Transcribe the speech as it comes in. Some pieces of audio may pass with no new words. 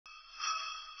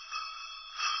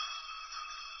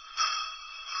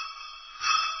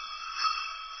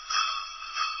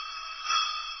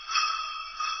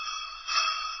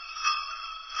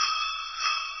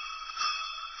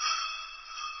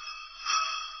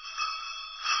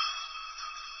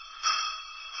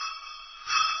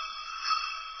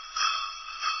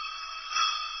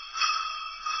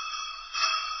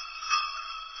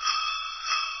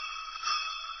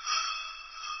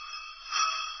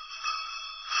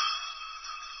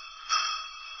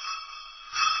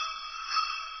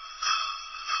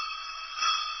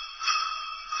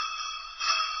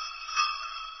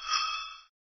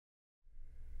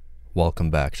Welcome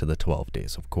back to the 12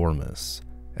 Days of Goremas,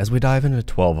 as we dive into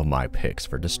 12 of my picks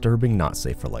for disturbing, not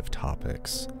safe for life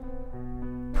topics.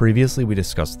 Previously, we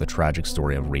discussed the tragic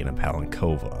story of Rina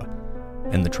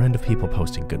Palenkova, and the trend of people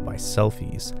posting goodbye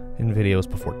selfies and videos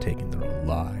before taking their own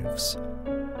lives,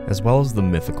 as well as the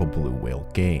mythical blue whale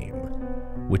game,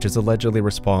 which is allegedly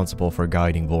responsible for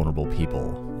guiding vulnerable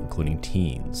people, including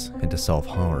teens, into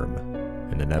self-harm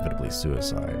and inevitably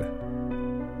suicide.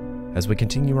 As we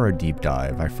continue our deep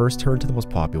dive, I first turn to the most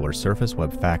popular surface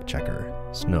web fact checker,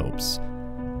 Snopes.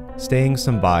 Staying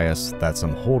some bias that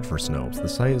some hold for Snopes, the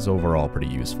site is overall pretty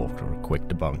useful for quick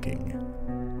debunking.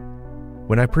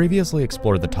 When I previously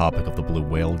explored the topic of the blue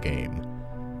whale game,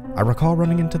 I recall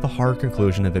running into the hard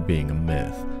conclusion of it being a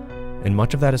myth, and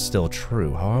much of that is still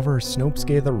true. However, Snopes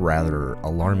gave the rather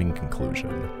alarming conclusion: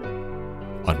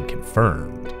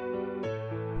 unconfirmed.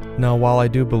 Now, while I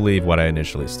do believe what I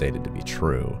initially stated to be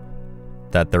true,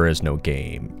 that there is no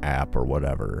game, app, or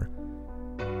whatever,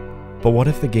 but what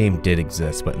if the game did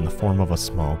exist but in the form of a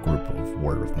small group of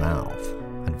word of mouth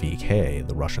on VK,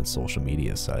 the Russian social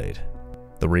media site?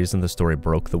 The reason the story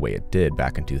broke the way it did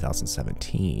back in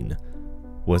 2017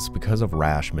 was because of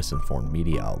rash, misinformed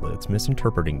media outlets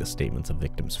misinterpreting the statements of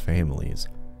victims' families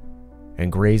and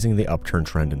grazing the upturned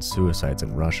trend in suicides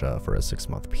in Russia for a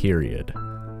 6-month period.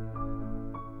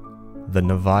 The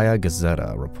Novaya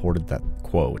Gazeta reported that,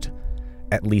 quote,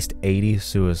 at least 80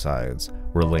 suicides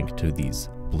were linked to these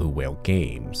blue whale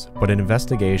games, but an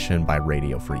investigation by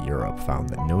Radio Free Europe found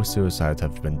that no suicides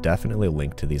have been definitely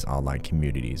linked to these online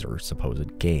communities or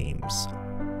supposed games.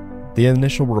 The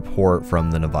initial report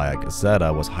from the Novaya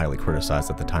Gazeta was highly criticized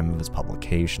at the time of its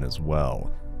publication as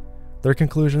well. Their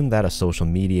conclusion that a social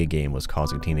media game was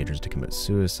causing teenagers to commit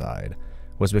suicide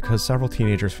was because several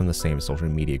teenagers from the same social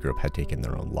media group had taken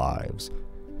their own lives.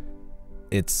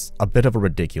 It's a bit of a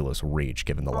ridiculous reach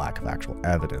given the lack of actual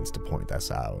evidence to point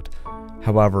this out.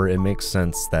 However, it makes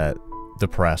sense that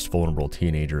depressed, vulnerable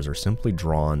teenagers are simply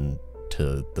drawn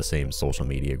to the same social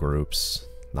media groups,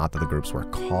 not that the groups were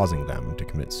causing them to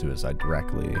commit suicide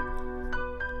directly.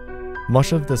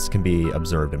 Much of this can be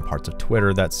observed in parts of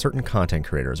Twitter that certain content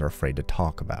creators are afraid to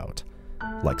talk about,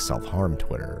 like self-harm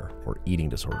Twitter or eating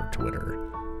disorder Twitter,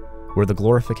 where the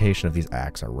glorification of these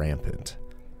acts are rampant.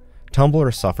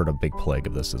 Tumblr suffered a big plague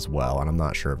of this as well, and I'm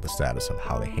not sure of the status of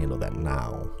how they handle that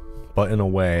now. But in a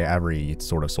way, every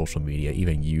sort of social media,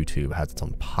 even YouTube, has its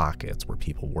own pockets where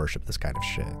people worship this kind of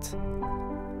shit.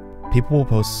 People will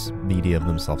post media of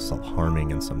themselves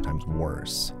self-harming and sometimes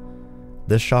worse.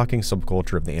 This shocking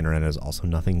subculture of the internet is also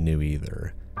nothing new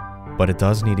either, but it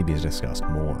does need to be discussed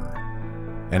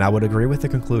more. And I would agree with the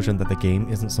conclusion that the game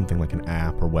isn't something like an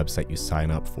app or website you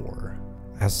sign up for,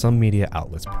 as some media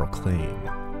outlets proclaim.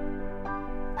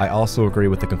 I also agree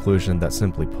with the conclusion that,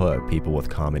 simply put, people with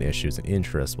common issues and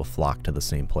interests will flock to the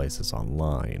same places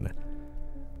online.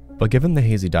 But given the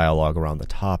hazy dialogue around the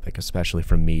topic, especially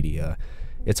from media,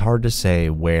 it's hard to say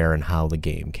where and how the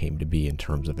game came to be in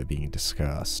terms of it being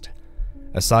discussed.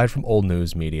 Aside from old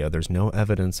news media, there's no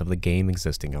evidence of the game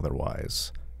existing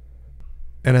otherwise.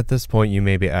 And at this point, you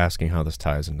may be asking how this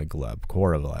ties into Gleb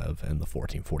Korolev and the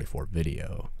 1444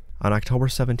 video. On October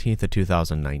 17th of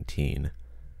 2019,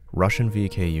 Russian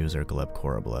VK user Gleb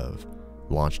Korolev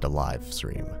launched a live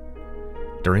stream.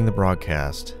 During the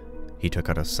broadcast, he took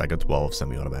out a Sega 12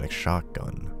 semi-automatic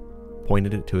shotgun,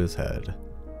 pointed it to his head.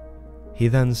 He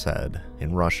then said,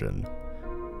 in Russian,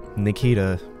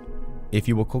 "Nikita, if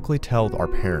you will quickly tell our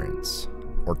parents,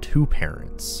 or 2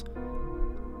 parents,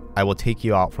 I will take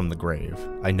you out from the grave.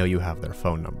 I know you have their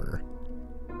phone number,"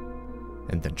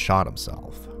 and then shot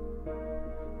himself.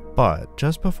 But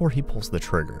just before he pulls the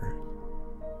trigger,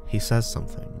 he says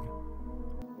something.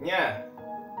 Nya,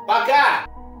 baka!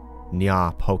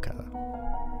 Nya poka.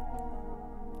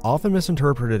 Often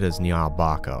misinterpreted as Nya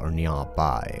baka or Nya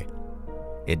bai,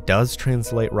 it does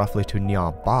translate roughly to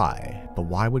Nya bai, but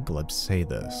why would Gleb say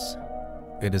this?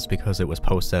 It is because it was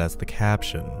posted as the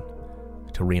caption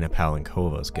to Rina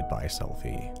Palenkova's goodbye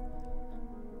selfie.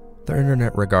 The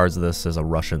internet regards this as a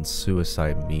Russian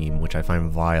suicide meme, which I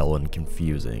find vile and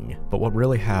confusing, but what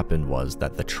really happened was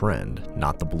that the trend,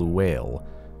 not the blue whale,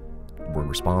 were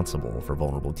responsible for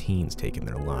vulnerable teens taking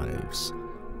their lives.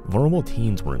 Vulnerable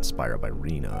teens were inspired by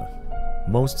Rina,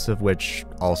 most of which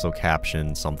also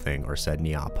captioned something or said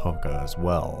Nya Poka as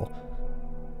well.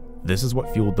 This is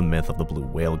what fueled the myth of the blue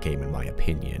whale game, in my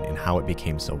opinion, and how it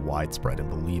became so widespread and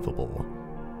believable.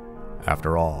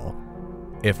 After all,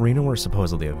 if Rina were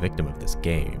supposedly a victim of this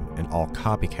game, and all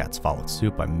copycats followed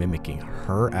suit by mimicking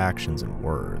her actions and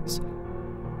words,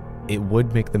 it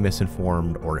would make the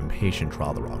misinformed or impatient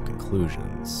draw the wrong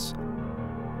conclusions.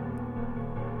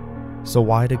 So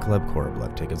why did Gleb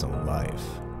Koroblev take his own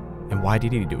life? And why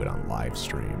did he do it on live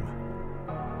stream?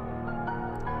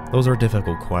 Those are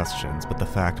difficult questions, but the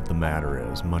fact of the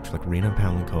matter is, much like Rina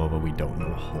Palenkova, we don't know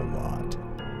a whole lot.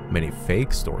 Many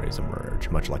fake stories emerge,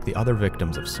 much like the other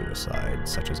victims of suicide,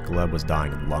 such as Gleb was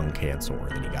dying of lung cancer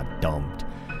and then he got dumped.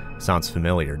 Sounds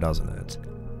familiar, doesn't it?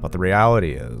 But the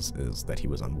reality is that he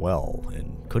was unwell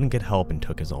and couldn't get help and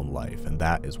took his own life, and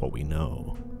that is what we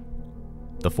know.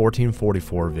 The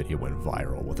 1444 video went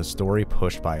viral with a story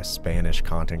pushed by a Spanish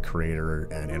content creator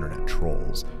and internet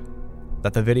trolls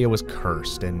that the video was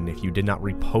cursed, and if you did not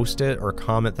repost it or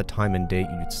comment the time and date,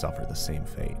 you'd suffer the same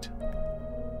fate.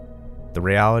 The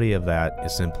reality of that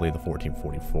is simply the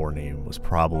 1444 name was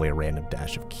probably a random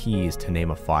dash of keys to name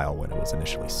a file when it was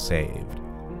initially saved.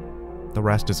 The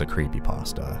rest is a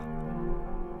creepypasta.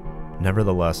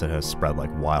 Nevertheless, it has spread like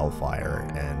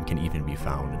wildfire and can even be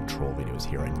found in troll videos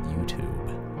here on YouTube.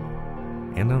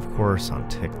 And of course on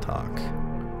TikTok.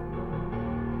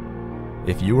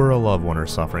 If you or a loved one are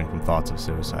suffering from thoughts of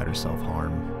suicide or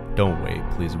self-harm, don't wait,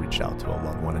 please reach out to a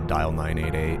loved one and dial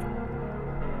 988.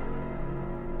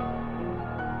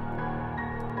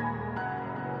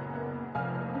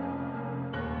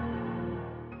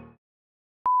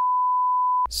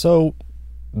 So,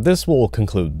 this will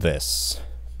conclude this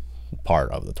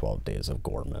part of the 12 Days of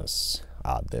Goremas.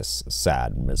 This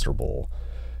sad, miserable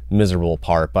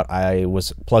part, but I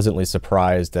was pleasantly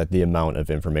surprised at the amount of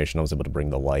information I was able to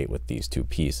bring to light with these two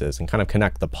pieces and kind of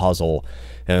connect the puzzle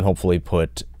and hopefully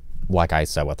put, like I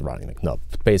said with Ronnie McNutt,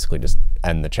 basically just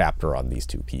end the chapter on these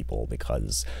two people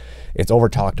because it's over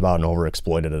talked about and over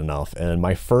exploited enough. And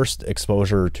my first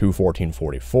exposure to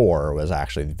 1444 was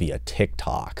actually via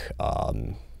TikTok,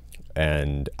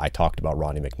 and I talked about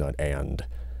Ronnie McNutt and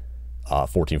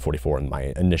 1444 in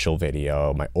my initial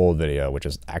video, my old video, which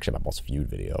is actually my most viewed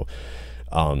video.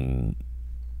 And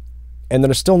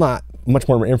there's still not much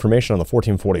more information on the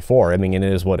 1444. I mean, it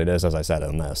is what it is, as I said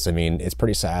in this. I mean, it's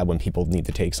pretty sad when people need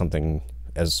to take something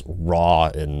as raw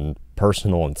and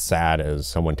personal and sad as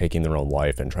someone taking their own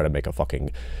life and try to make a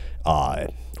fucking,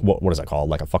 what is it called?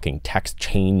 Like a fucking text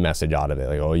chain message out of it.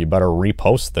 Like, oh, you better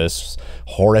repost this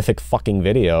horrific fucking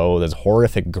video, this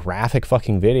horrific graphic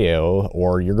fucking video,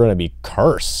 or you're gonna be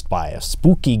cursed by a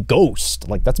spooky ghost.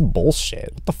 Like, that's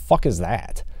bullshit. What the fuck is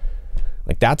that?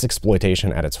 Like, that's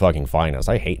exploitation at its fucking finest.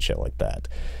 I hate shit like that.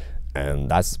 And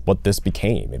that's what this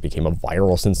became. It became a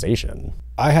viral sensation.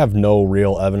 I have no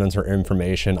real evidence or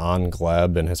information on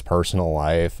Gleb and his personal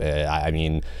life. I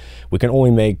mean, we can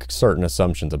only make certain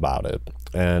assumptions about it.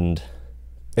 And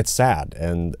it's sad.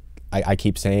 And I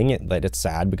keep saying it, that it's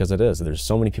sad because it is. There's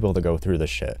so many people that go through this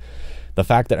shit. The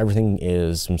fact that everything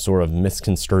is some sort of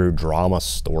misconstrued drama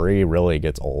story really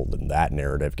gets old, and that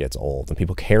narrative gets old. And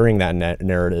people carrying that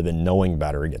narrative and knowing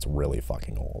better gets really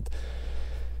fucking old.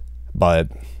 But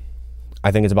I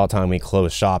think it's about time we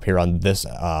close shop here on this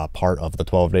part of the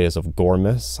 12 Days of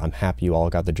Goremas. I'm happy you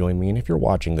all got to join me, and if you're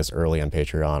watching this early on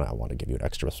Patreon, I want to give you an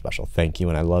extra special thank you,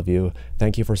 and I love you.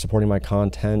 Thank you for supporting my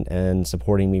content and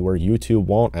supporting me where YouTube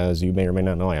won't. As you may or may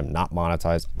not know, I am not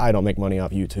monetized. I don't make money off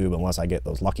YouTube unless I get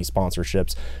those lucky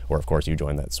sponsorships, or of course you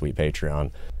join that sweet Patreon.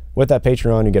 With that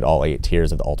Patreon, you get all 8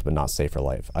 tiers of the Ultimate Not Safe for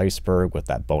Life Iceberg, with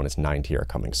that bonus 9 tier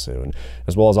coming soon,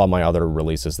 as well as all my other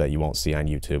releases that you won't see on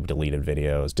YouTube, deleted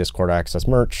videos, Discord access,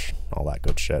 merch, all that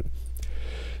good shit.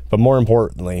 But more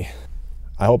importantly,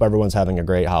 I hope everyone's having a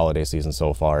great holiday season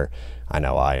so far. I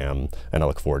know I am, and I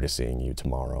look forward to seeing you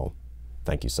tomorrow.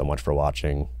 Thank you so much for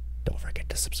watching. Don't forget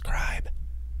to subscribe.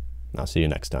 And I'll see you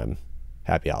next time.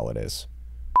 Happy holidays.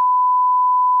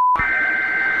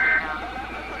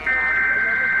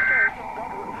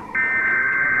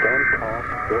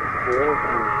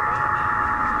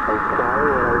 I'm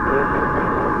sorry what I did.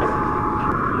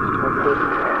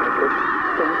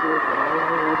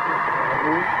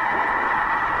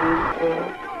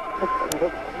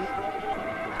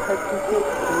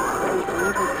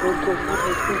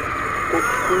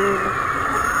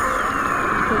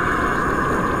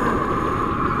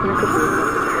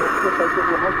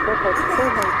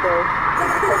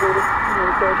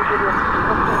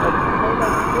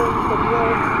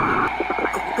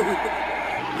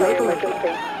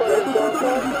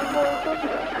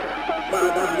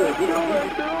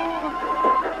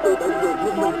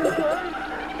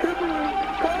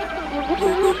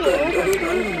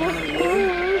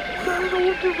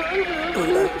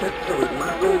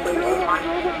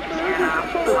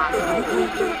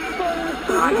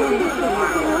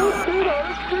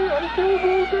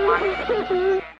 I